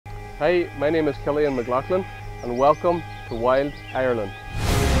Hi, my name is Killian McLaughlin and welcome to Wild Ireland.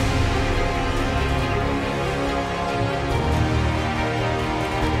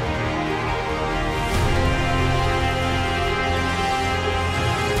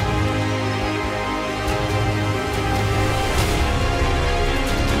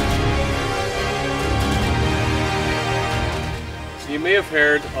 You may have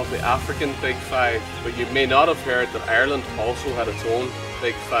heard of the African Big Five, but you may not have heard that Ireland also had its own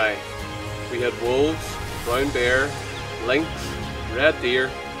Big Five. We had wolves, brown bear, lynx, red deer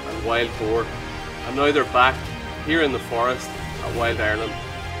and wild boar, and now they're back here in the forest at Wild Ireland.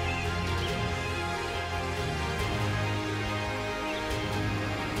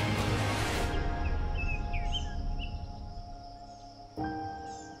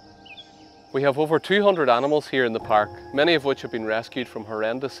 We have over 200 animals here in the park, many of which have been rescued from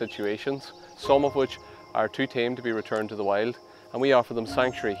horrendous situations, some of which are too tame to be returned to the wild, and we offer them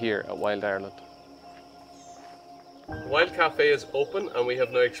sanctuary here at Wild Ireland. The Wild Cafe is open and we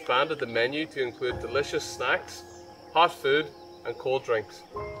have now expanded the menu to include delicious snacks, hot food and cold drinks.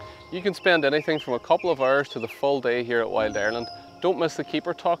 You can spend anything from a couple of hours to the full day here at Wild Ireland. Don't miss the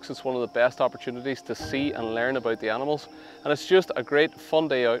keeper talks, it's one of the best opportunities to see and learn about the animals, and it's just a great fun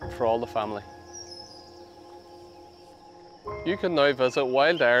day out for all the family. You can now visit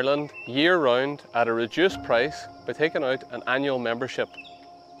Wild Ireland year-round at a reduced price by taking out an annual membership,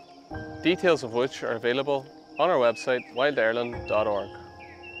 details of which are available on our website wildireland.org.